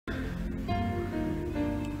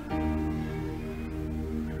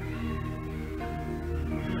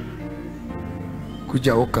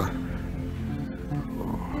Kuja oka.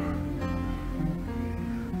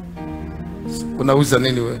 Unauza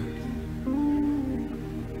nini we?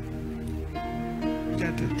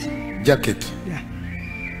 Jacket.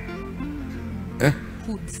 Yeah.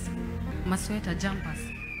 Foods. Masweta jumpers.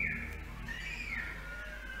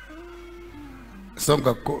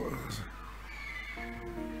 Songa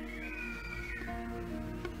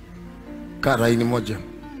karaini moja.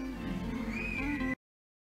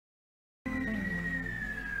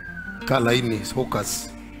 Kalaini focus.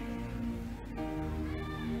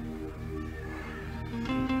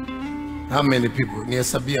 How many people? Ni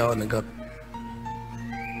hesabia wana ngapi?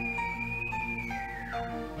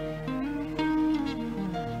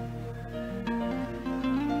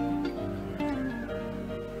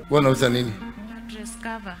 Wanauza nini? Dress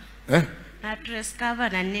cover. Na dress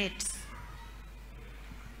cover na net.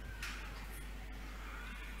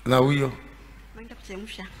 Na huyo? Mahindi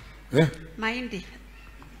kuchemsha. Mahindi.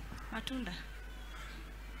 Matunda.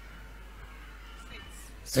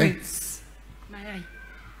 Sweets. Mayai.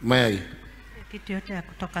 Mayai. Kitu yote ya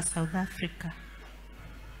kutoka South Africa.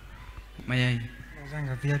 Mayai.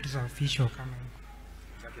 Nganga viatu za official kama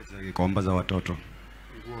hivi. Komba za watoto.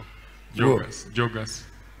 Joggers.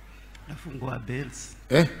 Nafungua bells.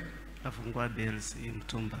 Nafungua bells in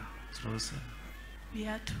mtumba. Trouser.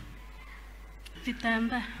 Viatu.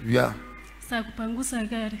 Vitamba. Vya. Saa kupangusa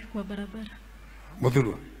gari kwa barabara.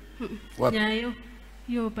 Muthee. Nyayo.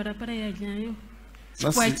 Hiyo barabara ya Nyayo.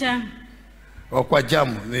 Kwa jamu. Kwa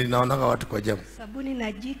jamu, ninaonaga watu kwa jamu. Sabuni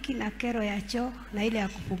na jiki na kero ya choo na ile ya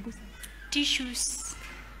kupunguza. Tissues.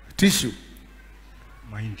 Tissue.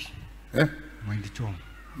 Mahindi. Mahindi choma.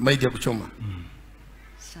 Mahindi ya kuchoma.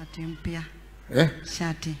 Shati mpya.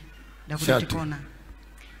 Shati. Shati.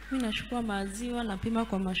 Mimi nachukua maziwa na pima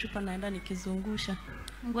kwa mashupa naenda nikizungusha.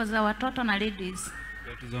 Nguo za watoto na ladies.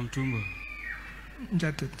 Viatu za mtumba.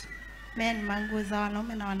 Jacket. Men manguo za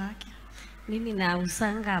wanaume na wanawake. Mimi na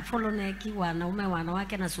usanga follow neck wanaume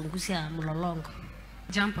wanawake na sungusha mlolongo.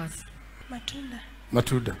 Jumpers.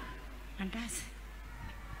 Matunda. Mandazi.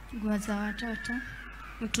 Nguo za watoto.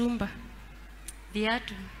 Mtumba.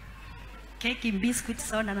 Viatu. Keki, biscuit,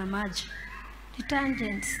 soda na maji.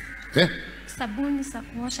 Detergents. Sabuni za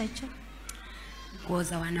kuosha choo. Nguo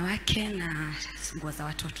za wanawake na nguo za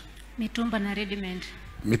watoto. Mitumba na ready-made.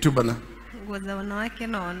 Mitumba na Nguo za wanawake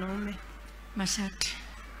na wanaume. Mashati.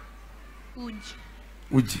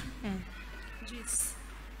 Uji.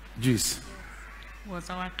 Juice. Nguo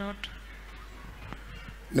za watoto.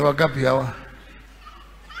 Ni wangapi hawa?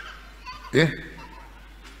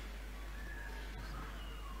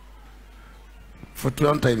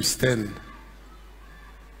 41 times 10.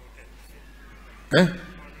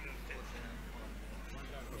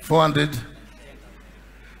 400.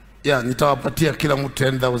 Nitawapatia kila mtu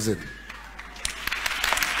 10,000.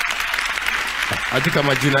 Andika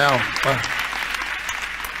majina yao.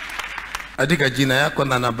 Andika jina yako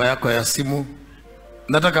na namba yako ya simu.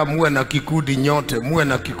 Nataka muwe na kikundi nyote, muwe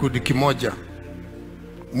na kikundi kimoja.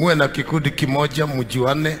 Muwe na kikundi kimoja,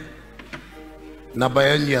 mjuane. Namba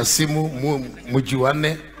yenu ya simu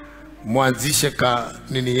mjuane, muanzishe ka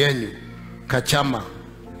nini yenyu, kachama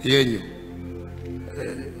yenyu.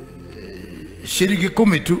 Shiriki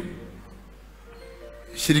 10 tu.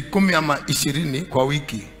 Shiriki 10 ama 20 kwa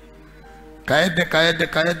wiki.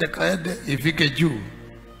 Kaede ifike juu.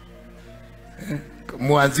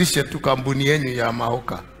 Muanzishe tu kampuni yenu ya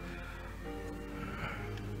mahoka.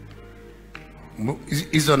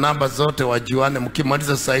 Hizo namba zote wajuane,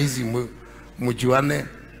 mkimaliza saa hizi mjuane.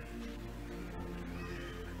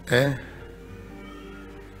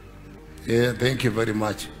 Thank you very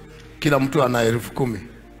much. Kila mtu ana 10,000.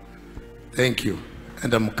 Thank you.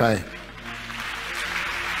 Enda mkae.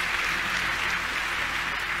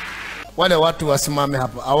 Wale watu wasimame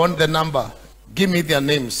hapa. I want the number. Give me their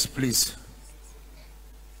names, please.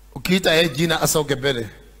 Ukiita jina asauke mbele.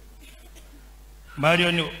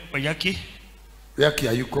 Marion Oyaki. Oyaki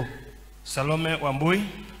hayuko. Salome Wambui.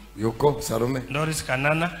 Yuko. Salome. Doris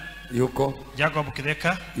Kanana. Yuko. Jacob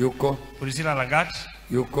Kideka. Yuko. Priscilla Lagat.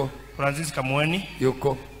 Yuko. Francis Kamweni.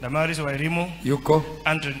 Yuko. Damaris Wairimu. Yuko.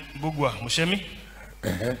 Andre Bugwa Mushemi.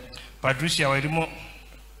 Patricia Wairimu.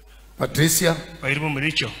 Patricia Wairimu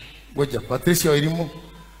Miricho. Ngoja, Patricia Wairimu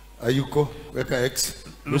hayuko, weka X.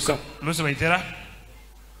 Lucy Waithera.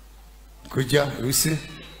 Kuja Lucy.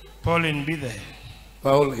 Pauline Bidhe.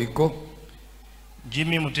 Paul iko.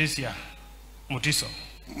 Jimmy Mutiso.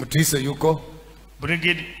 Mutiso yuko.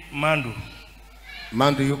 Brigid Mandu.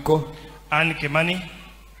 Mandu yuko. Ann Kimani.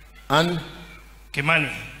 Ann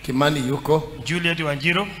Kimani yuko. Juliet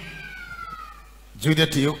Wanjiro.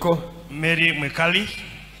 Juliet yuko. Mary Mwekali.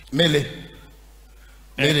 Mele.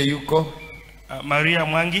 Mary yuko. Maria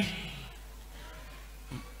Mwangi.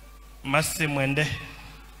 Masi Mwende.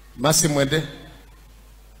 Masi Mwende.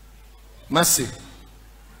 Masi.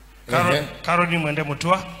 Caroline Mwende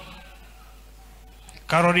Mutua.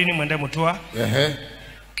 Caroline Mwende Mutua.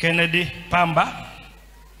 Kennedy Pamba.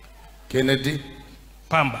 Kennedy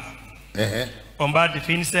Pamba. Ombadi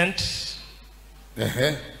Vincent.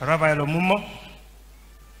 Rafael Omumo.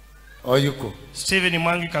 Oyuko. Stephen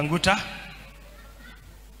Mwangi Kanguta.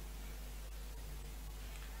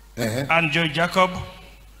 Anjoy Jacob.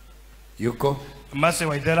 Yuko. Masi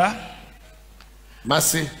Waithera.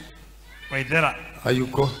 Masi Waithera.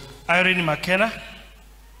 Ayuko. Irene McKenna.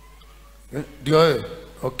 Dio.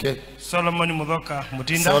 Okay. Solomon Mudhoka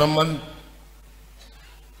Mutinda. Solomon.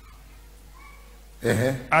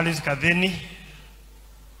 Alice Kadheni.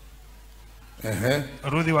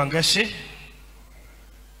 Ruthi Wangeshi.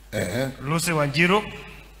 Lucy Wanjiru.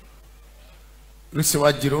 Lucy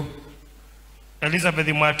Wanjiru. Elizabeth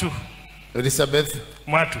Mwatu. Elizabeth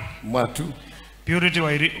Mwatu. Mwatu. Purity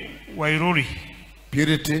Wairuri.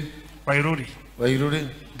 Purity Wairuri. Wairuri.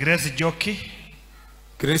 Grace Joki.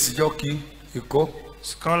 Grace Joki yuko.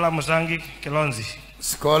 Scholar Musangi Kilonzi.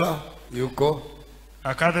 Scholar yuko.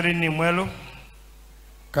 Catherine Mwelu.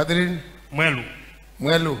 Catherine Mwelu.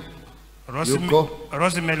 Mwelu yuko.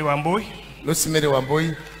 Rosemary Wambui. Rosemary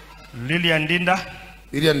Wambui. Lilian Dinda.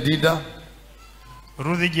 Lilian Dinda.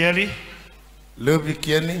 Ruthi Jerry. Luby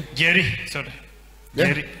Kieni. Jerry, sorry.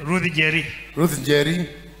 Jerry. Ruthi Jerry. Ruth Jerry.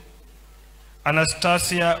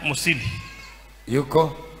 Anastasia Musili.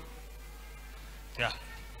 Yuko. Yeah.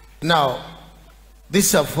 Now,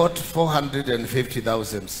 these are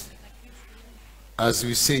 450,000. As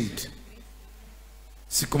we said,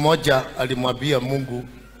 siku moja alimwambia Mungu,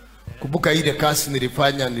 kumbuka ile kazi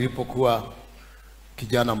nilifanya nilipokuwa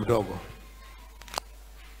kijana mdogo.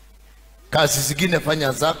 Kazi zingine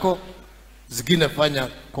fanya zako, zingine fanya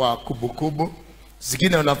kwa kubukubu,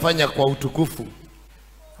 zingine unafanya kwa utukufu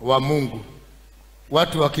wa Mungu.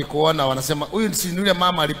 Watu wakikuona wanasema huyu si yule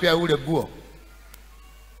mama alipea ule guo.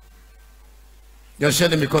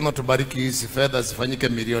 Nyosheni mikono tubariki hizi fedha zifanyike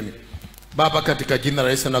milioni. Baba, katika jina la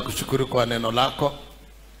Yesu nakushukuru kwa neno lako.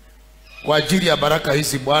 Kwa ajili ya baraka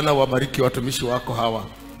hizi Bwana, wabariki watumishi wako hawa.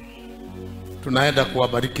 Tunaenda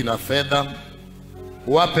kuwabariki na fedha.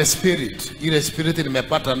 Wape spirit, ile spirit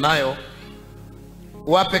nimepata nayo.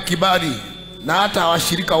 Wape kibali na hata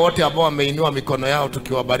washirika wote ambao wameinua mikono yao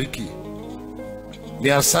tukiwabariki. Ni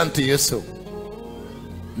asante Yesu.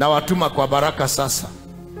 Na watuma kwa baraka sasa.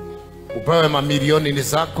 Upewe mamilioni ni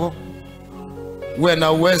zako. Uwe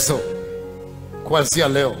na uwezo kuanzia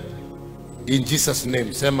leo. In Jesus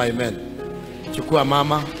name, sema amen. Chukua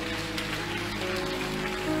mama.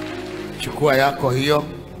 Chukua yako hiyo.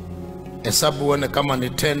 Hesabu uone kama ni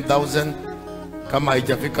 10,000. Kama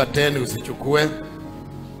haijafika 10 usichukue.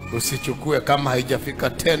 Usichukue kama haijafika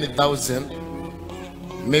 10,000.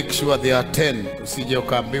 Make sure they are 10. Usije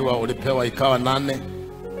ukaambiwa ulipewa ikawa 8.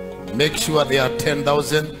 Make sure they are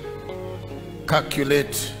 10,000.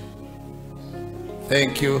 Calculate.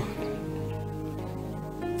 Thank you.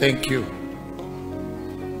 Thank you.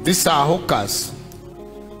 These are hookers.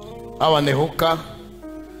 Hawa ni hooker.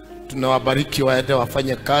 Tunawabariki waende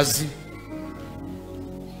wafanye kazi.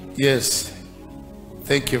 Yes.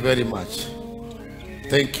 Thank you very much.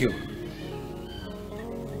 Thank you.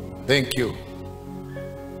 Thank you.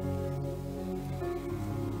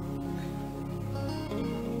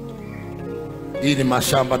 Hii ni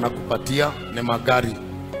mashamba na kupatia, ni magari.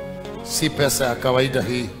 Si pesa ya kawaida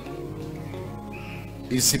hii.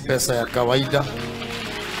 Hii si pesa ya kawaida.